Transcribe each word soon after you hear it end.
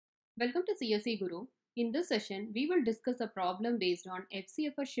Welcome to CSE Guru. In this session, we will discuss a problem based on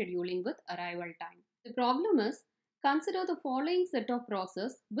FCFS scheduling with arrival time. The problem is, consider the following set of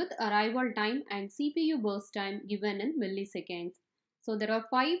process with arrival time and CPU burst time given in milliseconds. So there are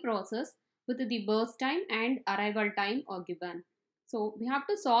 5 processes with the burst time and arrival time are given. So we have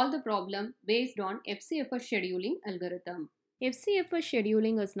to solve the problem based on FCFS scheduling algorithm. FCFS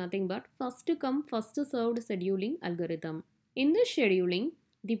scheduling is nothing but first come first served scheduling algorithm. In this scheduling,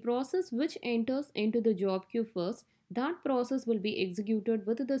 the process which enters into the job queue first, that process will be executed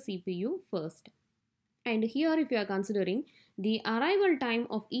with the CPU first. And here if you are considering, the arrival time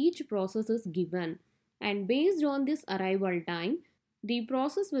of each process is given. And based on this arrival time, the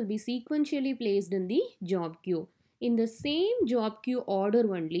process will be sequentially placed in the job queue. In the same job queue order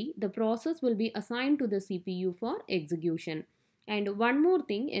only, the process will be assigned to the CPU for execution. And one more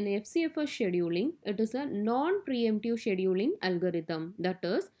thing, in FCFS scheduling, it is a non-preemptive scheduling algorithm. That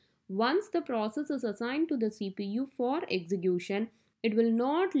is, once the process is assigned to the CPU for execution, it will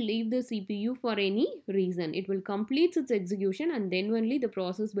not leave the CPU for any reason. It will complete its execution and then only the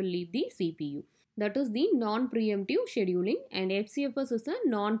process will leave the CPU. That is the non-preemptive scheduling, and FCFS is a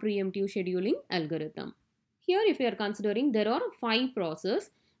non-preemptive scheduling algorithm. Here if you are considering, there are 5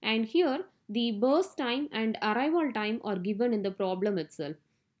 processes, and here the burst time and arrival time are given in the problem itself.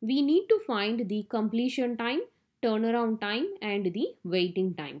 We need to find the completion time, turnaround time and the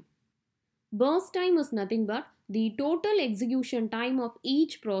waiting time. Burst time is nothing but the total execution time of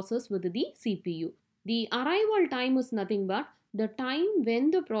each process with the CPU. The arrival time is nothing but the time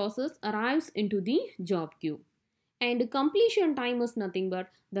when the process arrives into the job queue. And completion time is nothing but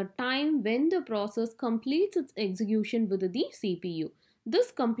the time when the process completes its execution with the CPU.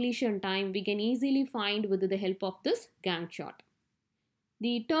 This completion time we can easily find with the help of this Gantt chart.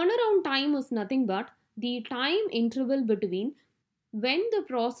 The turnaround time is nothing but the time interval between when the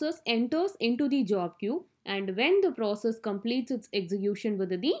process enters into the job queue and when the process completes its execution with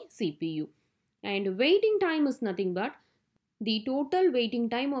the CPU. And waiting time is nothing but the total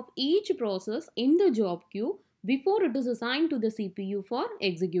waiting time of each process in the job queue before it is assigned to the CPU for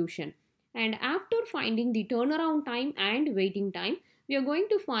execution. And after finding the turnaround time and waiting time, we are going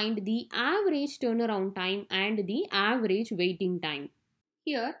to find the average turnaround time and the average waiting time.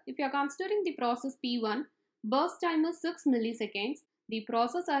 Here, if you are considering the process P1, burst time is 6 milliseconds. The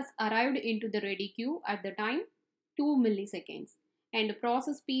process has arrived into the ready queue at the time 2 milliseconds. And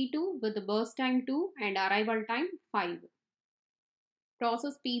process P2 with the burst time 2 and arrival time 5.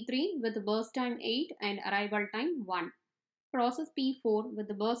 Process P3 with the burst time 8 and arrival time 1. Process P4 with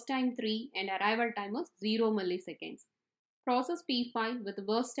the burst time 3 and arrival time of 0 milliseconds. Process P5 with the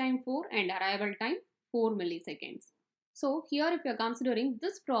burst time 4 and arrival time 4 milliseconds. So here if you are considering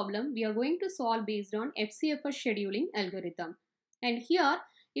this problem, we are going to solve based on FCFS scheduling algorithm. And here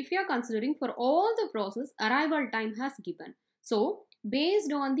if you are considering for all the process, arrival time has given. So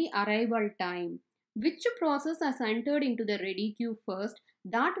based on the arrival time, which process has entered into the ready queue first,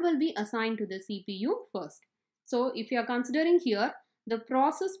 that will be assigned to the CPU first. So if you are considering here, the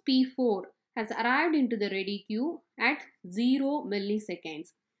process P4 has arrived into the ready queue at 0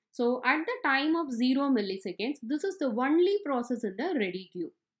 milliseconds. So at the time of 0 milliseconds, this is the only process in the ready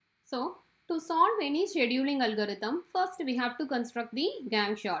queue. So to solve any scheduling algorithm, first we have to construct the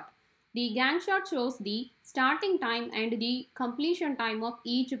Gantt chart. The Gantt chart shows the starting time and the completion time of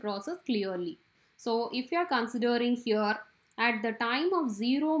each process clearly. So if you are considering here, at the time of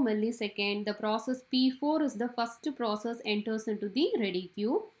 0 millisecond, the process P4 is the first process enters into the ready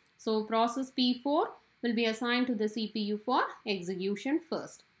queue. So process P4 will be assigned to the CPU for execution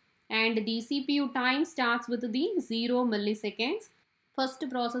first. And the CPU time starts with the 0 milliseconds. First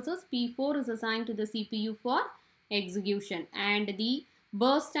process P4 is assigned to the CPU for execution. And the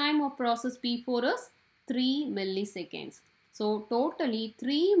burst time of process P4 is 3 milliseconds. So totally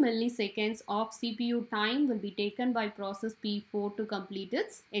 3 milliseconds of CPU time will be taken by process P4 to complete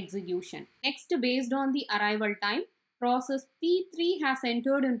its execution. Next, based on the arrival time, process P3 has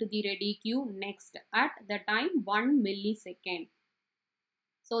entered into the ready queue next at the time 1 millisecond.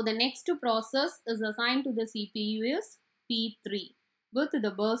 So the next process is assigned to the CPU is P3 with the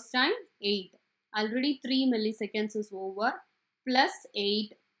burst time 8. Already 3 milliseconds is over, plus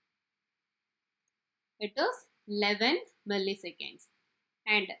 8, it is 11 milliseconds.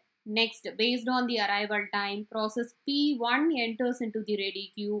 And next, based on the arrival time, process P1 enters into the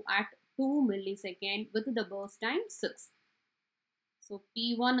ready queue at 2 milliseconds with the burst time 6. So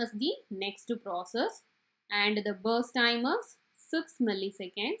P1 is the next process and the burst time is 6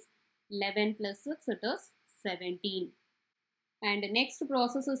 milliseconds. 11 plus 6, it is 17. And next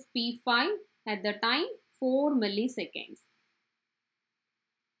process is P5 at the time 4 milliseconds.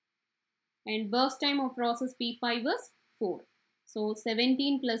 and burst time of process P5 is 4. So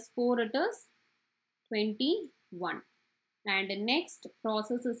 17 plus 4 it is 21. And the next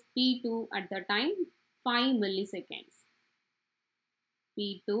process is P2 at the time 5 milliseconds.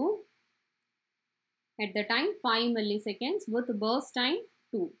 P2 at the time 5 milliseconds with burst time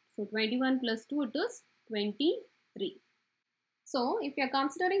 2. So 21 plus 2 it is 23. So if you are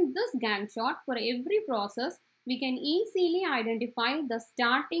considering this Gantt chart for every process, we can easily identify the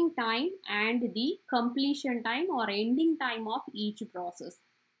starting time and the completion time or ending time of each process.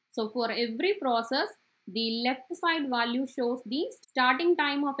 So for every process, the left side value shows the starting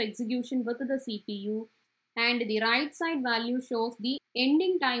time of execution with the CPU and the right side value shows the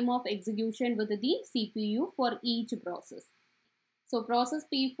ending time of execution with the CPU for each process. So process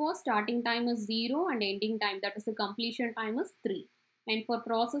P4 starting time is 0 and ending time, that is the completion time, is 3. And for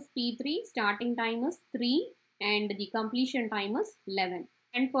process P3 starting time is 3 and the completion time is 11.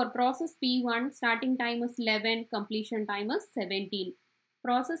 And for process P1 starting time is 11, completion time is 17.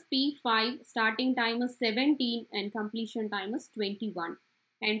 Process P5 starting time is 17 and completion time is 21.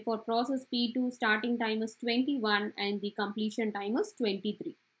 And for process P2 starting time is 21 and the completion time is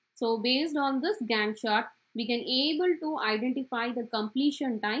 23. So based on this Gantt chart, we can able to identify the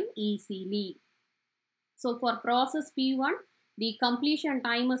completion time easily. So for process P1, the completion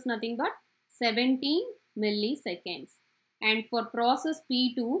time is nothing but 17 milliseconds. And for process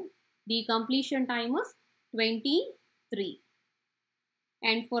P2, the completion time is 23.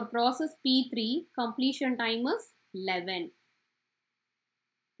 And for process P3, completion time is 11.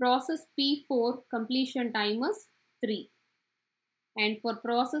 Process P4, completion time is 3. And for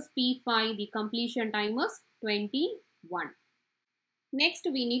process P5, the completion time is 21. Next,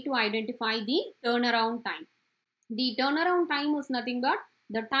 we need to identify the turnaround time. The turnaround time is nothing but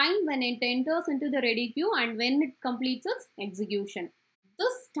the time when it enters into the ready queue and when it completes its execution.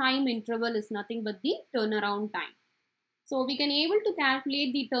 This time interval is nothing but the turnaround time. So we can able to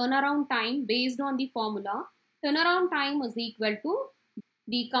calculate the turnaround time based on the formula. Turnaround time is equal to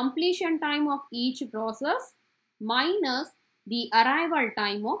the completion time of each process minus the arrival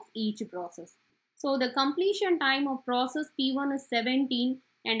time of each process. So the completion time of process P1 is 17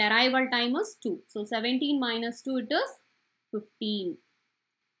 and arrival time is 2. So 17 minus 2 it is 15.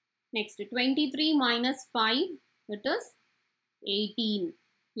 Next 23 minus 5 it is 18.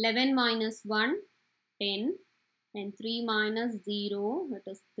 11 minus 1 10 and 3 minus 0 it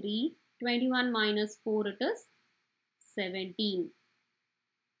is 3. 21 minus 4 it is 17.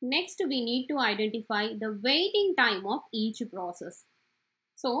 Next, we need to identify the waiting time of each process.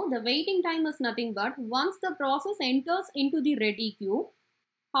 So, the waiting time is nothing but once the process enters into the ready queue,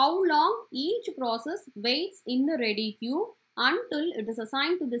 how long each process waits in the ready queue until it is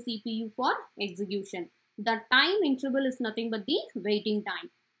assigned to the CPU for execution. The time interval is nothing but the waiting time.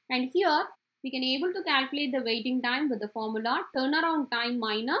 And here, we can able to calculate the waiting time with the formula turnaround time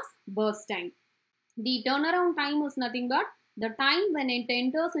minus burst time. The turnaround time is nothing but the time when it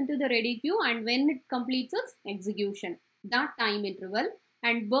enters into the ready queue and when it completes its execution, that time interval.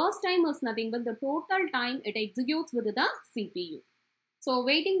 And burst time is nothing but the total time it executes with the CPU. So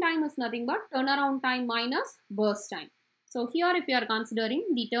waiting time is nothing but turnaround time minus burst time. So here if you are considering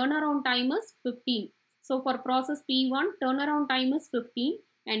the turnaround time is 15. So for process P1 turnaround time is 15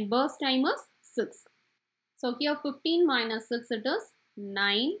 and burst time is 6. So here 15 minus 6 it is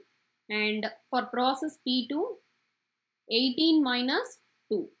 9 and for process P2 18 minus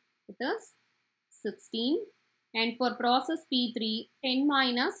 2 it is 16 and for process P3 10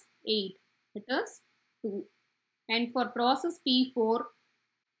 minus 8 it is 2 and for process P4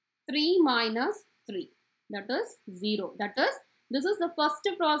 3 minus 3 that is 0. That is, this is the first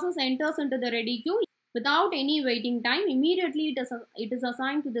process enters into the ready queue without any waiting time. Immediately it is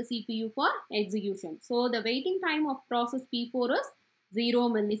assigned to the CPU for execution. So the waiting time of process P4 is 0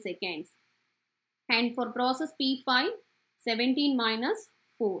 milliseconds. And for process P5 17 minus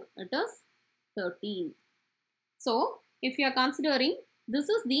 4 it is 13. So if you are considering, this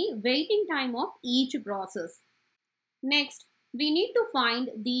is the waiting time of each process. Next, we need to find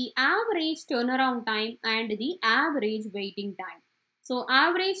the average turnaround time and the average waiting time. So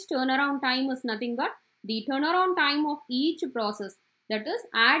average turnaround time is nothing but the turnaround time of each process, that is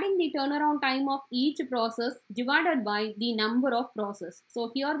adding the turnaround time of each process divided by the number of processes.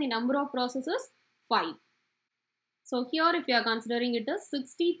 So here the number of processes is 5. So here if you are considering it is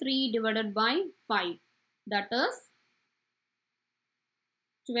 63 divided by 5, that is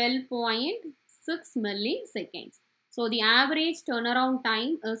 12.6 milliseconds. So the average turnaround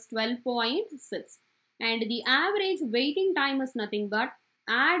time is 12.6 and the average waiting time is nothing but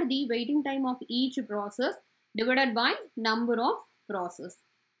add the waiting time of each process divided by number of processes.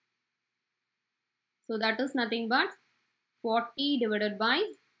 So that is nothing but 40 divided by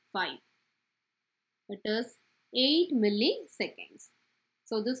 5. It is 8 milliseconds.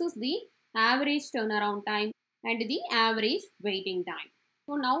 So this is the average turnaround time and the average waiting time.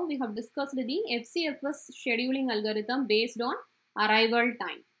 So now we have discussed the FCFS scheduling algorithm based on arrival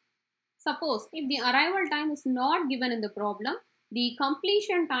time. Suppose if the arrival time is not given in the problem, the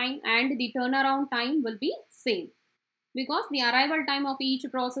completion time and the turnaround time will be same, because the arrival time of each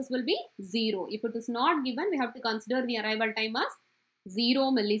process will be 0. If it is not given, we have to consider the arrival time as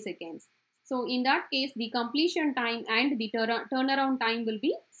 0 milliseconds. So in that case, the completion time and the turnaround time will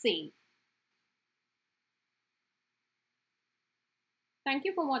be same. Thank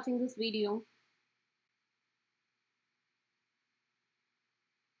you for watching this video.